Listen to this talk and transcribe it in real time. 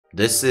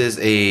This is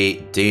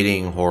a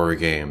dating horror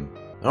game.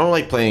 I don't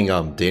like playing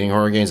dating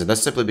horror games, and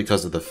that's simply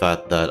because of the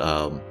fact that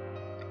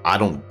I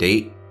don't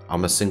date.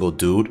 I'm a single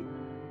dude.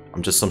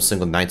 I'm just some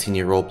single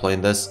 19-year-old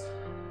playing this,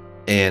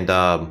 and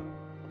I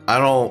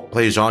don't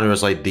play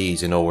genres like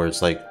these, where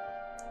it's like,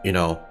 I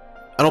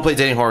don't play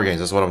dating horror games.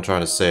 That's what I'm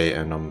trying to say,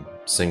 and I'm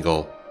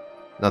single.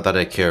 Not that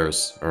it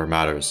cares or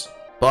matters,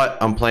 but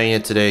I'm playing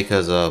it today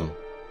because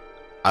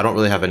I don't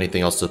really have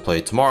anything else to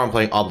play. Tomorrow I'm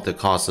playing Obelisk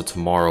Costa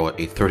tomorrow at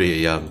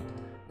 8:30 a.m.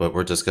 But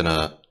we're just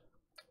gonna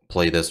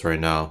play this right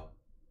now.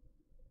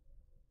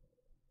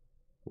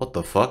 What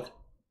the fuck?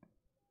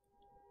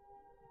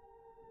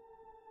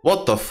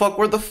 What the fuck?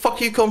 Where the fuck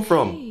you come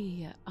from?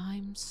 Hey,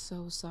 I'm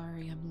so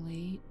sorry I'm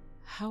late.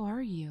 How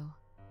are you?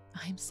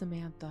 I'm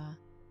Samantha.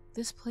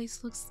 This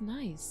place looks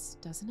nice,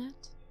 doesn't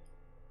it?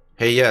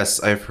 Hey,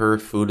 yes, I've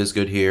heard food is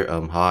good here.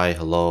 Hi,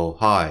 hello,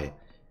 hi.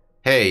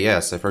 Hey,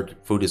 yes, I've heard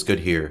food is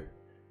good here.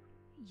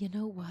 You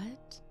know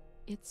what?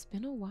 It's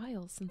been a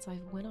while since I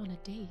went on a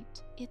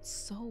date. It's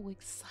so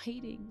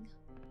exciting.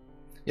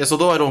 Yes,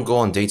 although I don't go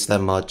on dates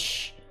that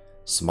much.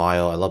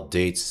 Smile, I love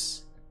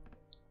dates.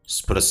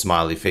 Just put a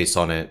smiley face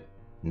on it.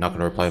 I'm not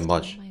gonna reply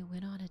much. The last time I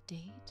went on a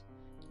date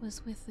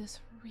was with this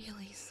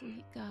really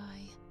sweet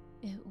guy.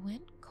 It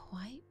went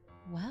quite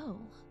well.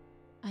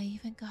 I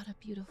even got a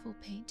beautiful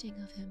painting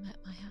of him at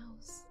my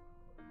house.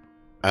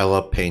 I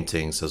love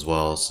paintings as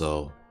well,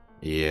 so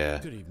yeah.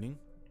 Good evening.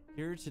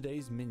 Here are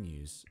today's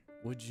menus.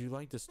 Would you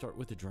like to start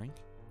with a drink?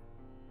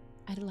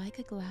 I'd like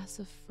a glass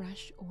of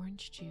fresh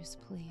orange juice,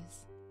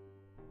 please.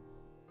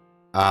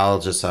 I'll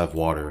just have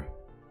water.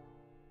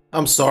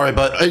 I'm sorry,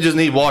 but I just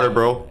need water,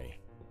 bro.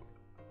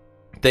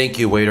 Thank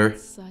you, waiter.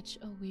 It's such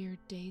a weird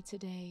day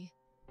today.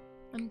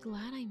 I'm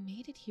glad I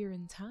made it here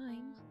in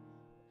time.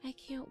 I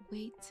can't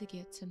wait to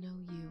get to know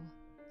you.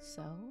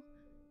 So,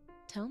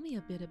 tell me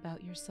a bit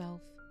about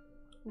yourself.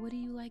 What do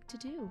you like to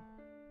do?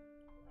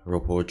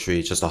 Wrote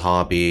poetry, just a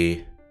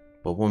hobby.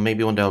 But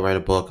maybe one day I'll write a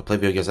book. I play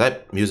video games. I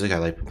like music. I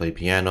like to play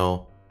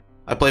piano.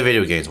 I play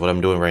video games. What I'm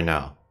doing right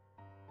now.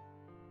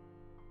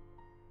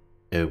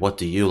 What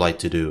do you like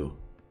to do?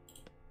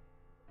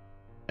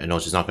 I know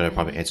she's not gonna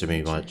probably answer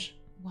me much.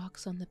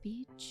 Walks on the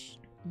beach,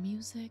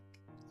 music.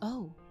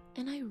 Oh,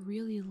 and I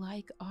really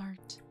like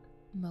art.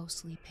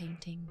 Mostly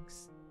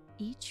paintings.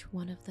 Each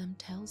one of them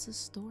tells a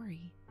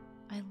story.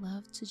 I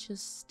love to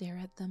just stare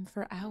at them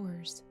for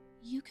hours.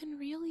 You can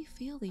really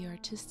feel the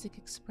artistic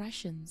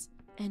expressions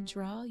and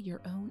draw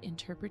your own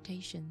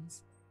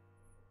interpretations.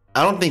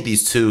 I don't think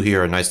these two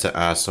here are nice to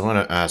ask, so I'm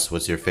gonna ask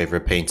what's your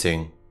favorite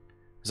painting?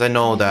 Because I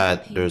know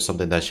that there's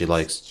something that she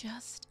likes. It's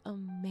just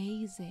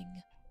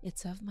amazing.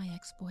 It's of my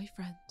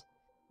ex-boyfriend,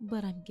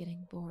 but I'm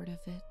getting bored of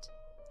it.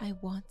 I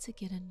want to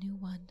get a new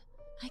one.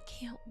 I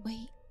can't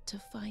wait to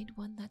find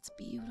one that's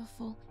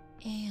beautiful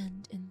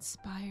and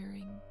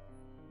inspiring.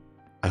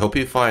 I hope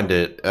you find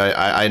it.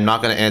 I'm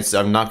not gonna answer.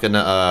 I'm not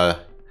gonna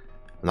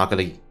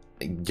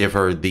give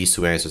her these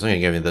two answers. I'm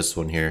gonna give you this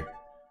one here.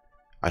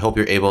 I hope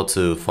you're able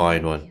to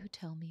find one. You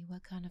tell me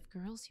what kind of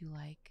girls you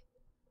like.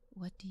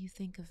 What do you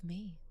think of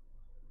me?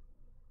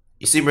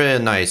 You seem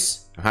really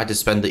nice. I had to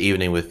spend the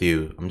evening with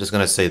you. I'm just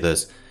gonna say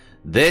this.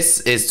 This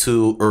is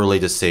too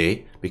early to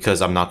say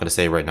because I'm not gonna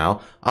say it right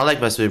now. I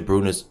like my sweet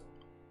Bruno's.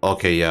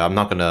 Okay, yeah, I'm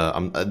not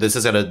gonna.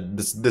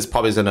 This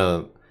probably is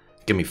gonna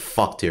get me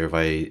fucked here if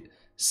I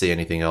say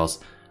anything else.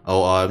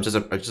 Oh, I'm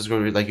just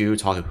gonna like you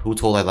talking. Who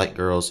told I like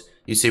girls?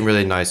 You seem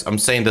really nice. I'm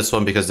saying this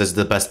one because this is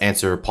the best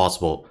answer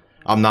possible.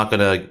 I'm not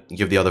gonna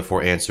give the other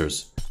four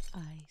answers.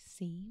 I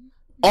seem.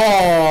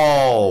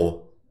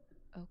 Oh.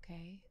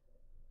 Okay.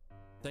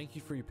 Thank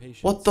you for your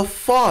patience. What the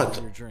fuck?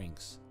 Your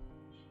drinks.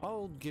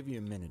 I'll give you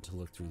a minute to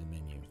look through the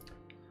menu.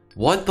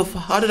 What the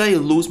fuck? How did I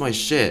lose my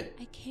shit?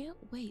 I can't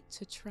wait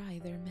to try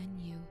their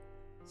menu.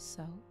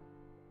 So,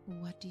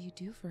 what do you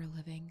do for a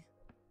living?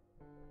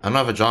 I don't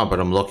have a job,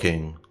 but I'm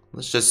looking.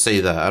 Let's just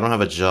say that. I don't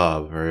have a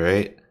job,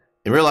 alright?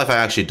 In real life, I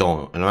actually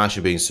don't, and I'm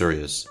actually being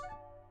serious.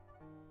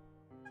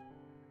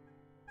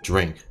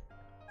 Drink.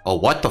 Oh,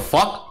 what the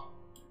fuck?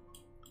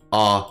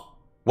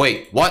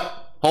 Wait,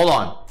 what? Hold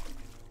on.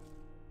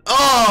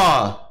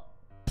 Ah!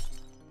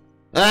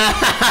 The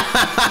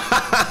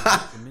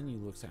menu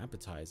looks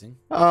appetizing.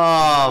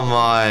 Oh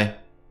my.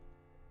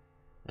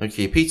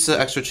 Okay, pizza,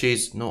 extra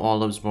cheese, no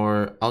olives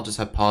more. I'll just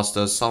have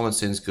pasta. Salmon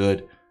seems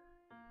good.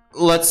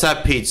 Let's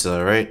have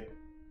pizza, right?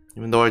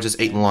 Even though I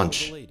just ate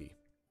lunch.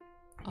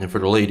 And for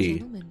the lady.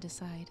 Gentlemen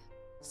decide.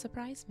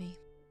 Surprise me.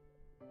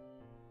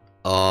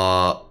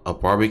 A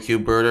barbecue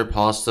burger,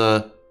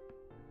 pasta.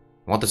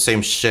 I want the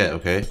same shit,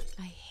 okay?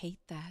 I hate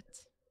that.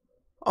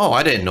 Oh,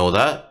 I didn't know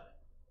that.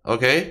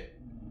 Okay.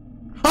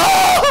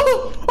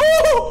 Oh!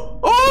 Oh!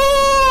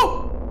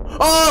 Oh!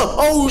 Oh!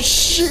 Oh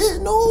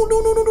shit! No!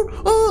 No! No! No! No!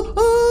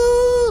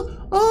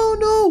 Oh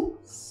no!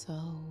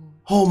 So.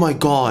 Oh my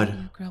god!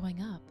 You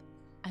growing up,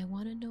 I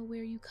want to know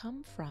where you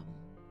come from,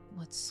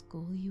 what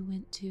school you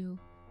went to.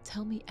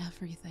 Tell me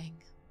everything.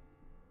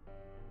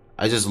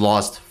 I just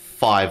lost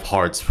 5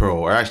 hearts, bro.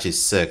 Or actually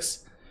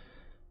 6.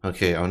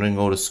 Okay, I'm gonna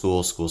go to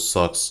school. School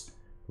sucks.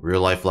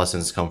 Real life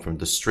lessons come from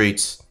the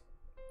streets.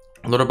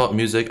 I learned about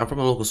music. I'm from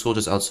a local school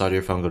just outside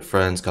here, found good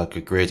friends, got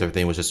good grades,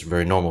 everything was just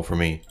very normal for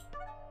me.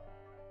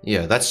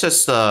 Yeah, that's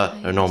just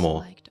I normal.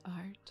 always liked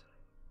art.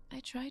 I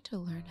tried to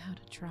learn how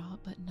to draw,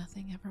 but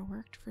nothing ever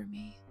worked for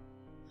me.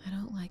 I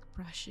don't like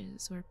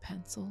brushes or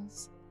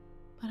pencils,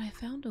 but I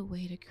found a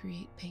way to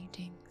create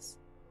paintings.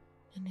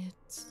 And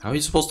it's... How are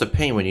you supposed to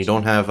paint when you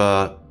don't have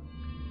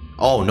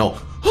Oh no.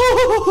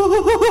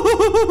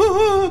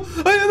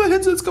 I have my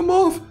headsets come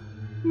off.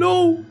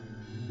 No.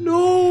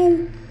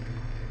 No.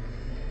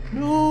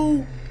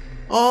 No.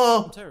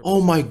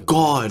 Oh my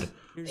god.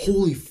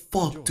 Holy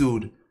fuck,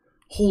 dude.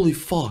 Holy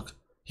fuck.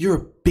 You're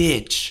a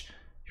bitch.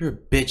 You're a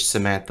bitch,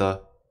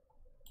 Samantha.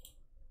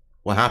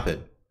 What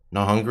happened?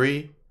 Not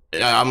hungry?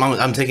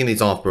 I'm taking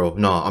these off, bro.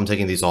 No, I'm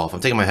taking these off.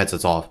 I'm taking my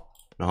headsets off.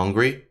 Not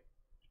hungry?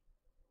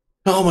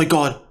 Oh my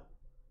god.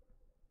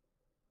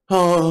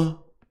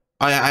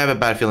 I have a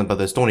bad feeling about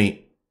this. Don't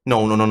eat.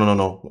 No.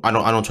 I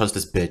don't trust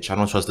this bitch. I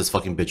don't trust this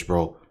fucking bitch,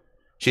 bro.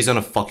 She's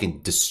gonna fucking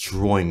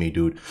destroy me,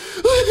 dude.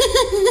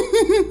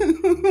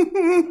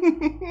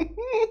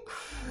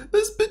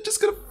 This bitch is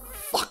gonna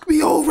fuck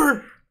me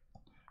over.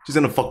 She's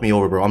gonna fuck me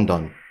over, bro. I'm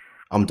done.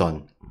 I'm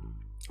done.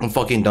 I'm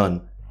fucking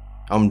done.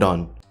 I'm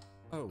done.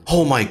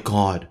 Oh my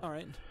god.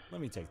 Alright,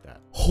 let me take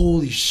that.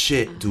 Holy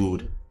shit,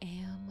 dude. I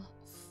am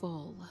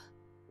full.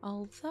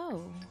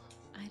 Although,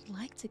 I'd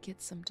like to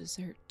get some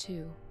dessert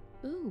too.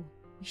 Ooh,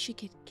 we should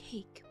get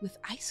cake with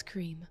ice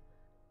cream.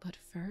 But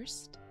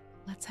first,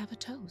 let's have a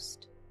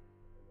toast.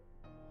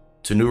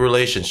 To new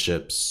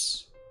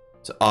relationships.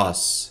 To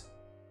us.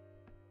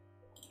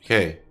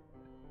 Okay.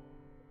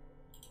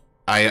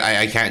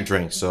 I can't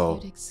drink, so...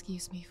 If you'd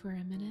excuse me for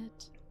a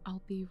minute,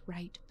 I'll be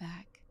right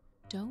back.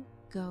 Don't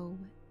go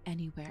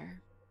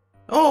anywhere.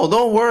 Oh,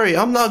 don't worry.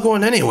 I'm not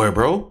going anywhere,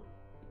 bro.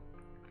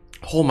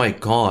 Oh my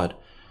god.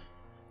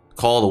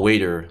 Call the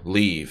waiter.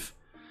 Leave.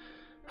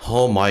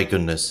 Oh my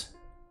goodness.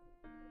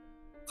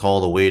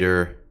 Call the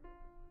waiter.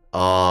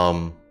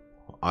 I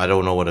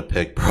don't know what to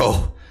pick,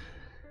 bro.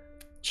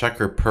 Check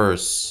her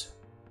purse.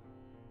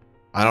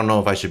 I don't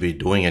know if I should be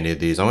doing any of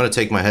these. I'm gonna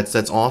take my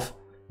headsets off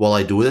while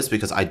I do this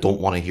because I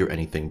don't want to hear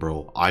anything,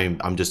 bro.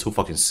 I'm just too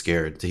fucking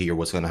scared to hear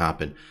what's gonna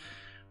happen.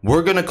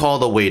 We're gonna call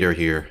the waiter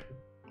here.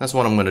 That's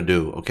what I'm gonna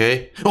do,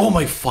 okay? Oh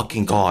my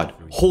fucking god.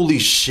 Holy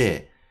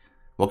shit.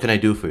 What can I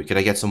do for you? Can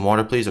I get some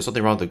water, please? There's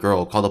something wrong with the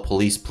girl. Call the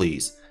police,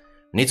 please.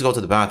 I need to go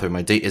to the bathroom.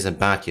 My date isn't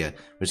back yet.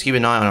 We're just keep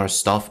an eye on our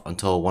stuff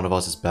until one of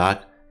us is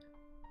back.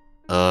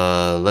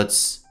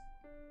 Let's...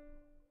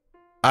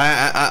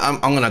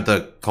 I'm gonna have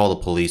to call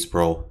the police,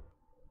 bro.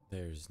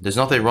 There's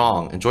nothing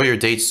wrong. Enjoy your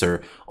date,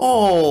 sir.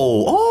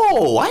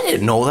 Oh, I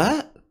didn't know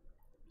that.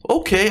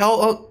 Okay,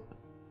 I'll...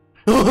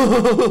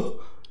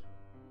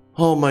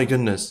 Oh my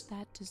goodness.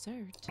 That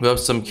dessert. We have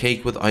some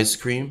cake with ice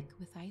cream.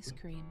 With ice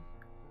cream.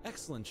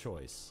 Excellent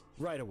choice.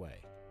 Right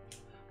away.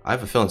 I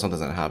have a feeling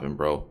something's gonna happen,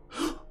 bro.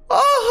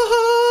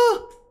 Ah!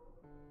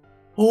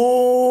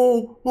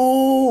 Oh!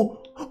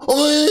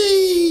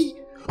 Oi!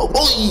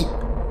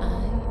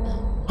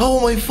 Oh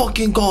my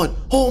fucking god!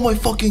 Oh my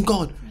fucking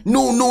god!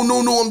 No!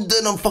 I'm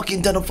dead! I'm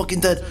fucking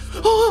dead!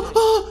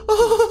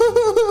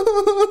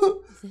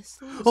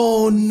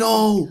 Oh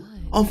no!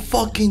 I'm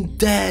fucking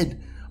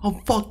dead! I'm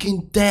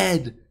fucking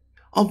dead!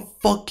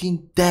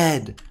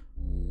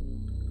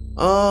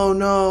 Oh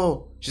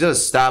no! She's gonna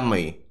stab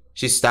me.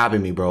 She's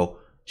stabbing me, bro.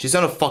 She's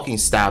gonna fucking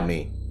stab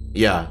me.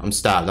 Yeah, I'm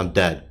stabbed. I'm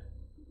dead.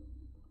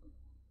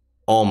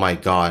 Oh my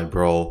god,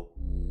 bro.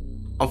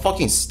 I'm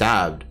fucking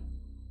stabbed.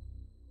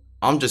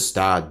 I'm just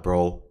stabbed,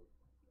 bro.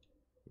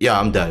 Yeah,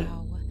 I'm dead.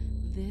 Wow,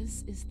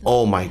 this is the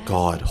Oh my best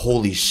god.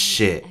 Holy I've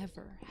shit.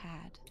 ever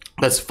had.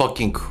 That's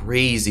fucking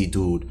crazy,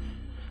 dude.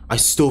 I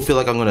still feel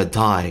like I'm gonna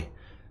die.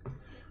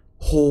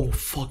 Oh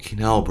fucking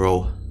hell,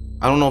 bro.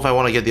 I don't know if I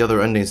want to get the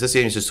other endings. This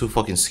game is just too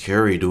fucking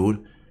scary,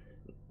 dude.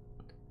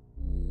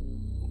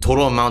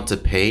 Total amount to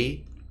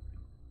pay?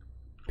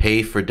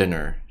 Pay for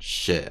dinner.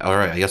 Shit.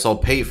 Alright, I guess I'll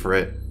pay for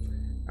it.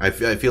 I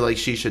feel like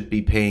she should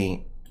be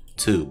paying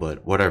too,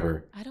 but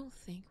whatever. I don't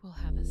think we'll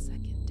have a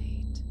second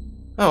date.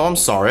 Oh, I'm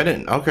sorry. I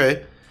didn't.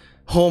 Okay.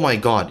 Oh my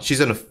god. She's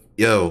gonna...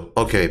 Yo.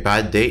 Okay,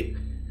 bad date.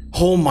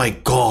 Oh my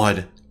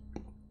god.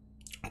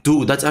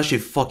 Dude, that's actually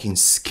fucking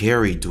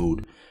scary,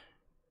 dude.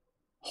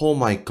 Oh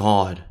my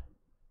god.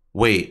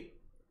 Wait.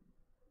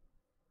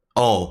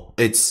 Oh,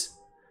 it's...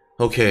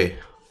 Okay.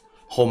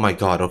 Oh my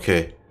god,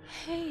 okay.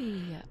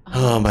 Hey.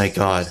 Oh my so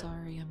god.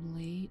 Sorry I'm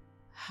late.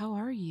 How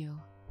are you?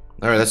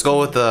 Alright, let's go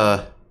with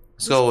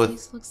let's go with...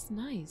 This place looks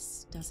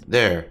nice, doesn't it?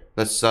 There.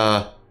 Let's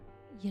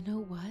You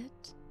know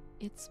what?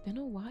 It's been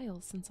a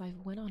while since I've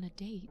went on a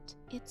date.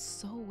 It's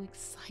so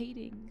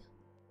exciting.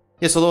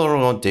 Yeah, so I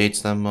don't know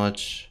dates that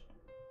much.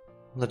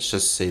 Let's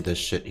just say this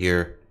shit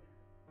here.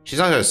 She's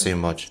not gonna say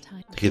much.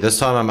 Okay, this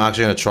time I'm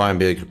actually gonna try and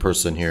be a good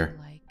person here.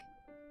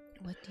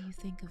 What do you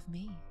think of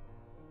me?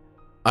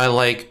 I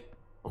like...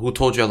 Who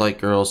told you I like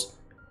girls?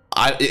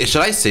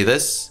 Should I say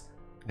this?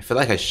 I feel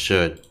like I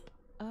should.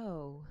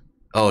 Oh.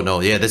 Oh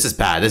no, yeah, this is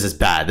bad. This is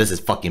bad. This is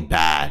fucking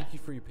bad. Thank you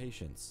for your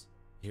patience.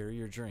 Here are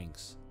your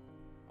drinks.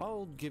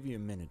 I'll give you a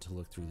minute to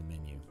look through the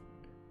menu.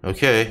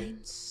 Okay. I'm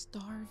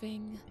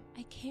starving.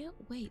 I can't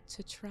wait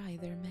to try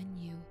their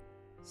menu.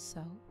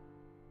 So,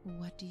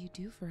 what do you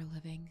do for a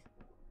living?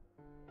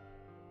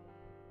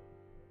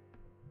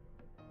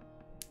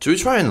 Should we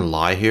try and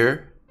lie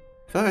here?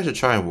 I feel like I should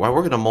try and... I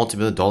work in a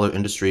multi-million-dollar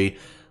industry,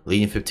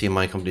 leading 15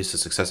 mining companies to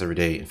success every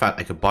day. In fact,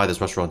 I could buy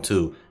this restaurant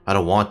too. I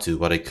don't want to,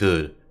 but I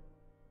could.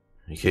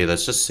 Okay,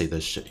 let's just say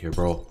this shit here,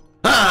 bro.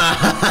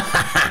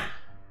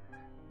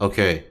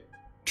 Okay.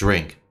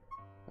 Drink.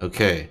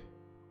 Okay.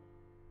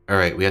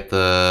 Alright, we have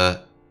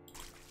to...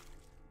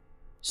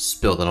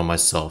 spill that on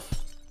myself.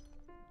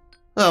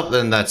 Oh,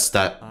 then that's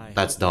that.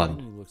 That's done.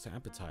 The menu looks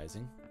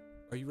appetizing.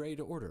 Are you ready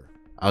to order?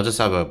 I'll just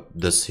have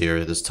this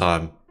here this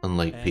time,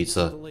 unlike And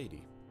pizza. the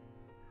lady.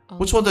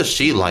 Which one does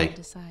she like?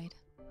 Decide.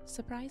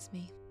 Surprise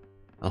me.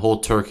 A whole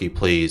turkey,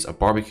 please. A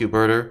barbecue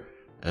burger.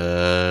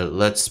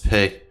 Let's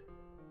pick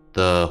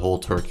the whole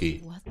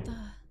turkey. What the?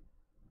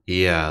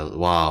 Yeah.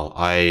 Wow.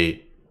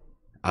 I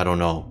don't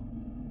know.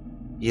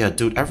 Yeah,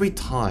 dude. Every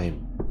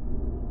time,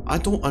 I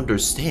don't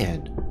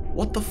understand.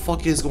 What the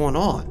fuck is going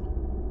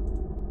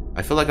on?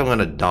 I feel like I'm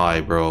gonna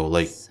die, bro.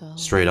 Like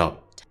straight up.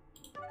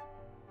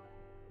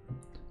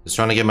 Just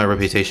trying to get my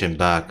reputation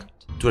back.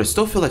 Dude, I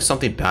still feel like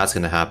something bad's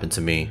gonna happen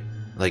to me.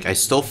 Like, I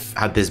still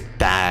have this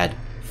bad,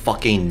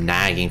 fucking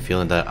nagging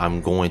feeling that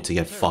I'm going to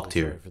get fucked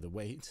here. For the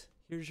wait.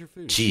 Here's your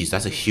food. Jeez,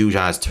 that's a huge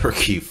ass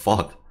turkey.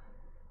 Fuck.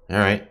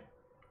 Alright.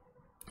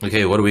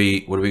 Okay, what are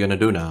we gonna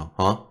do now,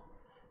 huh?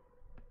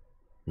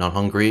 Not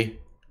hungry?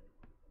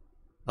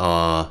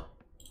 I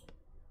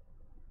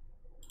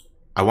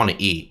wanna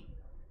eat.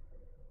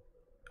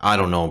 I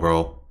don't know,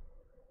 bro.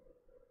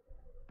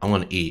 I'm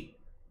gonna eat.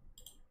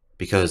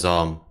 Because,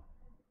 I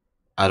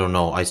don't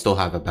know. I still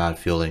have a bad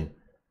feeling.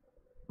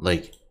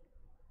 Like...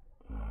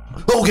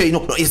 Okay,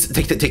 no,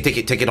 take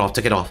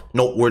it off.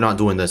 No, we're not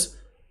doing this.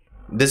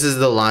 This is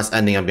the last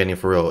ending I'm getting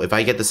for real. If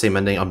I get the same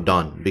ending, I'm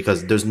done.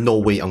 Because there's no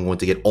way I'm going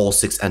to get all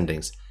 6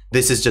 endings.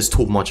 This is just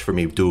too much for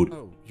me, dude.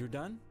 Oh, you're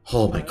done?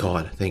 Oh my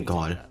god, thank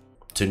god.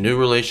 To new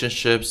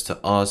relationships,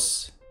 to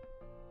us...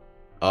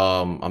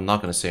 I'm not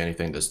gonna say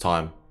anything this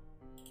time.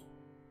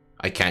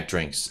 I can't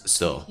drink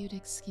still. If you'd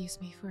excuse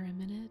me for a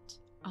minute,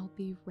 I'll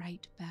be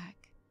right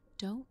back.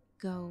 Don't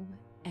go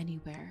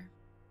anywhere.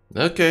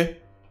 Okay.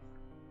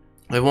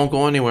 I won't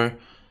go anywhere.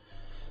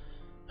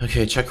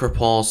 Okay, check her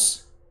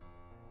pulse.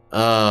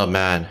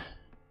 Man.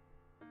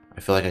 I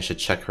feel like I should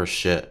check her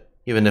shit.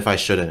 Even if I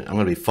shouldn't. I'm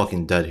gonna be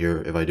fucking dead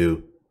here if I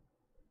do.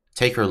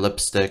 Take her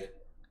lipstick.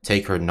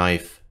 Take her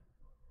knife.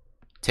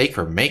 Take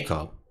her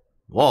makeup.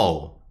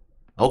 Whoa.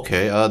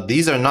 Okay,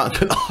 these are not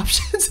good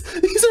options.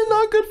 These are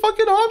not good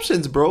fucking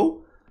options,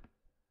 bro.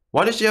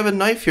 Why does she have a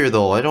knife here,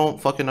 though? I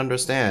don't fucking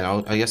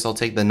understand. I guess I'll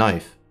take the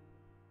knife.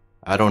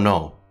 I don't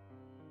know.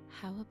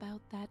 How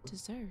about that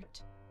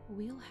dessert?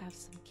 We'll have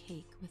some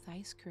cake with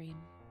ice cream.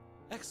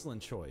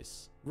 Excellent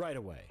choice. Right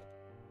away.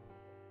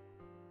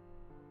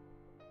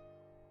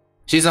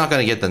 She's not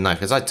gonna get the knife,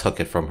 because I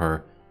took it from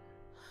her.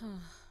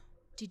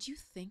 Did you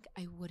think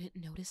I wouldn't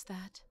notice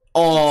that?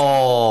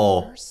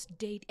 Oh! First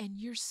date and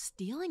you're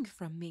stealing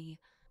from me.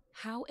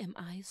 How am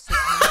I supposed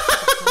to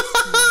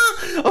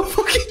trust you? I'm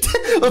fucking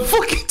dead! I'm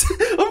fucking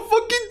dead! I'm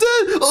fucking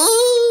dead!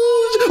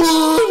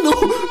 Oh no!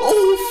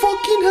 Oh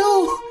fucking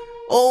hell!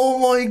 Oh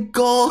my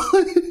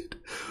god!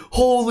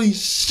 Holy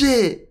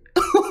shit!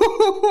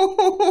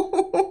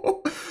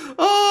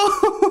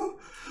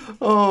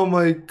 Oh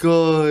my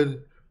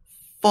god!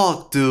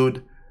 Fuck,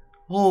 dude!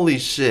 Holy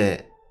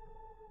shit!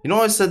 You know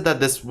I said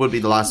that this would be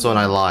the last one.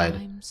 I lied.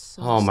 I'm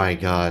so Oh my sorry,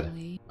 god!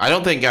 Lily. I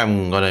don't think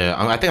I'm gonna.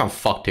 I think I'm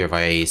fucked here if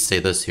I say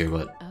this here,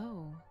 but.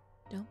 Oh,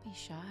 don't be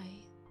shy.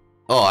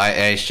 Oh, I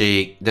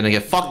actually didn't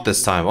get fucked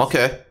this time.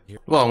 Okay.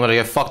 Well, I'm gonna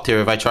get fucked here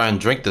if I try and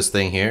drink this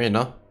thing here, you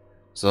know?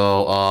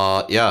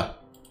 So, yeah.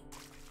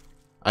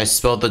 I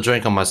spilled the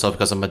drink on myself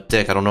because I'm a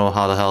dick. I don't know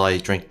how the hell I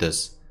drink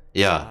this.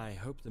 Yeah. I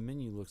hope the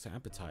menu looks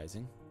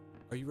appetizing.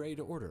 Are you ready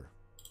to order?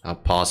 I'll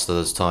pasta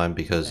this time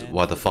because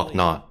why the fuck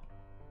not?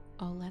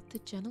 I'll let the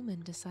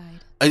gentleman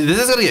decide. This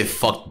is gonna get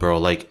fucked, bro.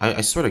 Like,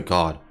 I swear to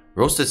God.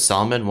 Roasted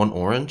salmon, 1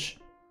 orange.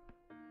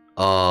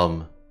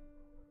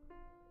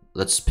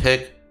 Let's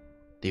pick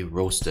the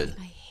roasted.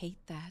 I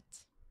hate that.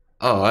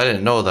 Oh, I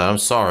didn't know that. I'm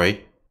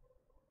sorry.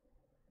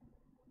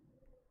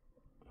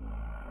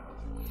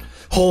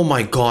 Oh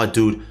my god,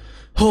 dude.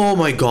 Oh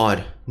my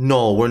god.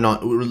 No, we're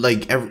not.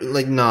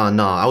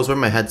 Nah. I was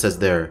wearing my headsets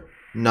there.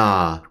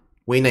 Nah.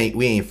 We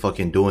ain't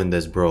fucking doing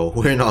this, bro.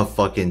 We're not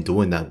fucking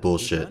doing that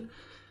bullshit.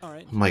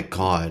 Alright. Oh my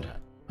god.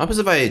 What happens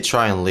if I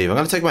try and leave? I'm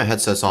gonna take my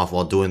headsets off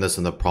while doing this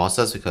in the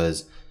process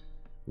because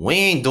we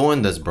ain't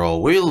doing this, bro.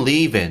 We're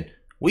leaving.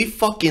 We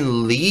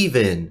fucking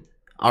leaving.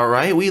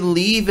 Alright? We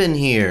leaving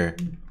here.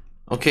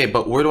 Okay,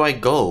 but where do I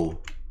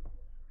go?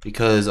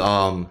 Because,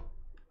 I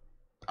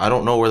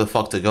don't know where the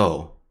fuck to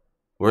go.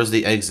 Where's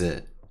the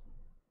exit?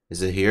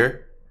 Is it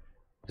here?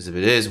 Because if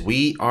it is,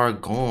 we are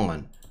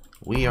gone.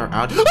 We are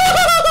out. Time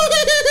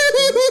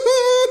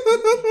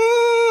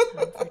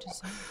for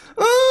dessert.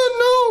 Oh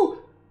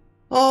no!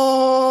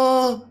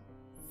 Oh,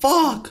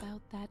 fuck!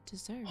 About that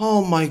dessert.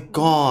 Oh my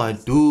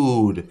god,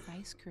 dude. With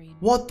ice cream.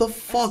 What the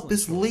fuck, Excellent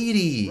this choice.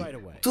 lady? Right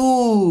away.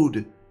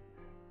 Dude.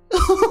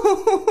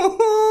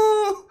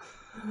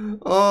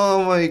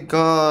 Oh my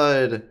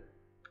god.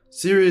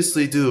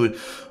 Seriously, dude.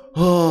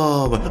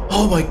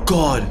 Oh my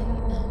god.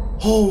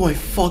 Oh my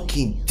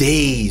fucking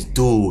days,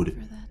 dude. For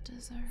that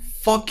dessert.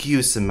 Fuck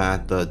you,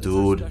 Samantha, It's our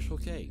dude. special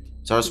cake.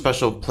 It's our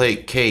special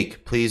plate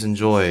cake. Please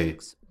enjoy.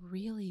 Looks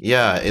really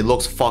Yeah, it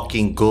looks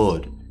fucking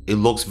good. It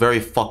looks very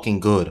fucking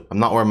good. I'm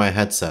not wearing my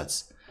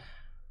headsets.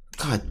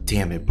 God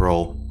damn it,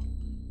 bro.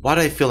 Why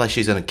do I feel like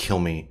she's gonna kill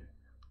me?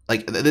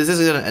 Like this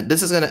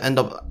is gonna end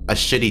up a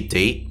shitty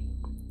date,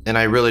 and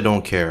I really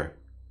don't care.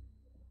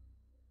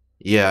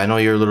 Yeah, I know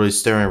you're literally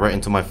staring right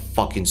into my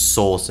fucking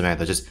soul,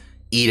 Samantha. Just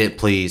eat it,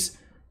 please,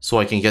 so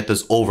I can get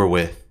this over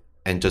with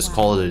and just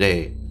call it a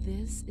day.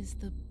 This is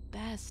the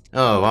best.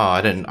 Oh wow,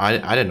 I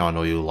did not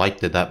know you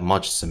liked it that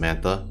much,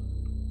 Samantha.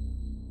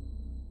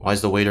 Why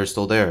is the waiter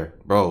still there?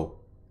 Bro,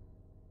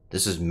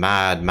 this is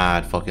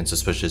mad fucking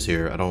suspicious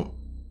here. I don't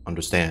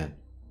understand.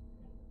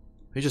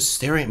 You're just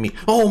staring at me.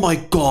 Oh my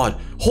god!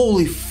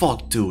 Holy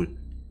fuck, dude!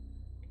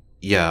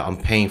 Yeah, I'm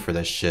paying for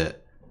this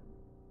shit.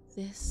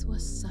 This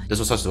was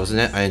such, Wasn't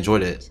it? I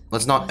enjoyed it.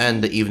 Let's not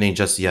end the evening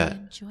just I yet.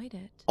 enjoyed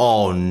it.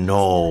 Oh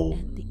no.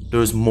 End the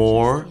There's evening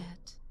more? just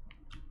yet.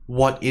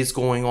 What is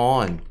going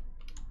on?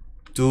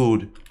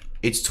 Dude,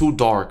 it's too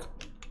dark.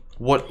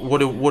 What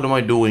am I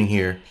doing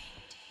here?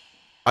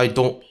 I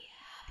don't...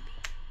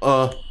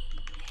 Oh,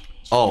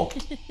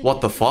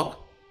 what the fuck?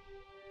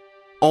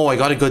 Oh, I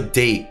got a good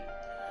date.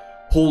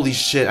 Holy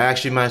shit, I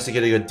actually managed to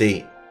get a good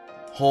date.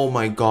 Oh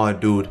my god,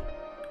 dude.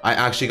 I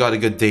actually got a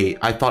good date.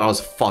 I thought I was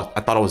fucked.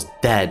 I thought I was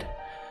dead.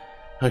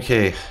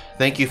 Okay,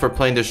 thank you for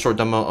playing this short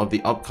demo of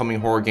the upcoming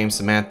horror game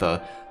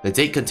Samantha. The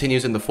date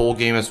continues in the full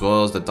game as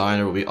well as the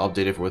diner will be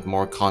updated with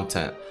more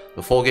content.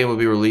 The full game will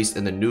be released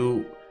in the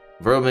new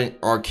Vermin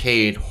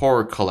Arcade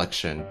Horror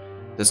Collection.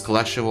 This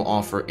collection will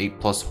offer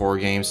 8+ horror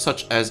games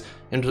such as,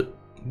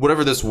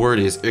 whatever this word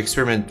is,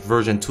 Experiment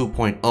version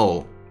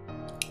 2.0,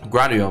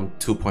 Gradium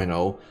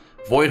 2.0,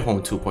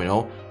 Voidhome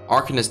 2.0,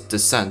 Arcanist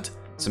Descent,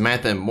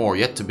 Samantha and more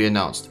yet to be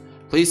announced.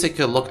 Please take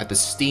a look at the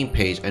Steam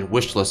page and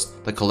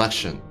wishlist the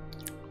collection.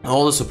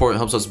 All the support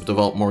helps us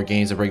develop more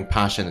games and bring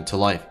passion into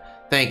life.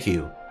 Thank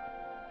you.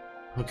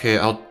 Okay,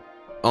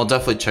 I'll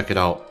definitely check it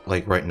out,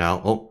 like right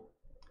now. Oh,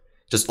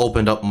 just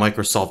opened up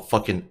Microsoft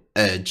fucking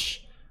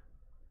Edge.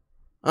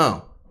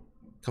 Oh,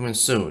 coming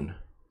soon.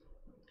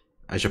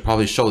 I should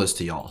probably show this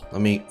to y'all.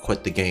 Let me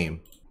quit the game.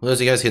 Well, as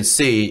you guys can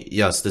see,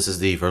 yes, this is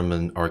the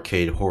Vermin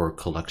Arcade Horror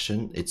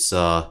Collection. It's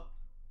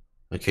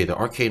okay, the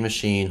arcade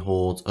machine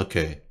holds,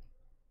 okay.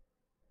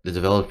 The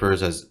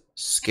developers has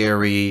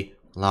scary,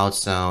 loud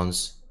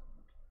sounds.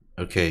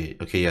 Okay,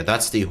 yeah,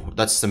 that's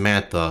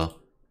Samantha.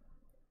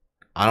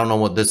 I don't know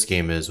what this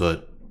game is,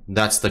 but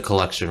that's the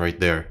collection right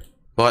there.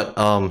 But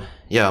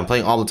yeah, I'm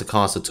playing Omelette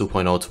Casa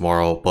 2.0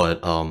 tomorrow, but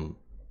I'm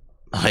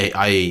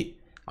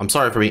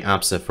sorry for being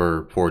absent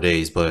for 4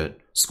 days, but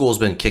school's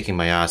been kicking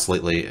my ass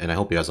lately, and I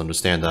hope you guys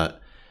understand that.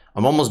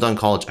 I'm almost done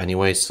college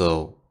anyway,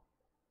 so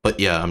but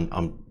yeah,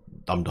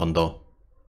 I'm done though.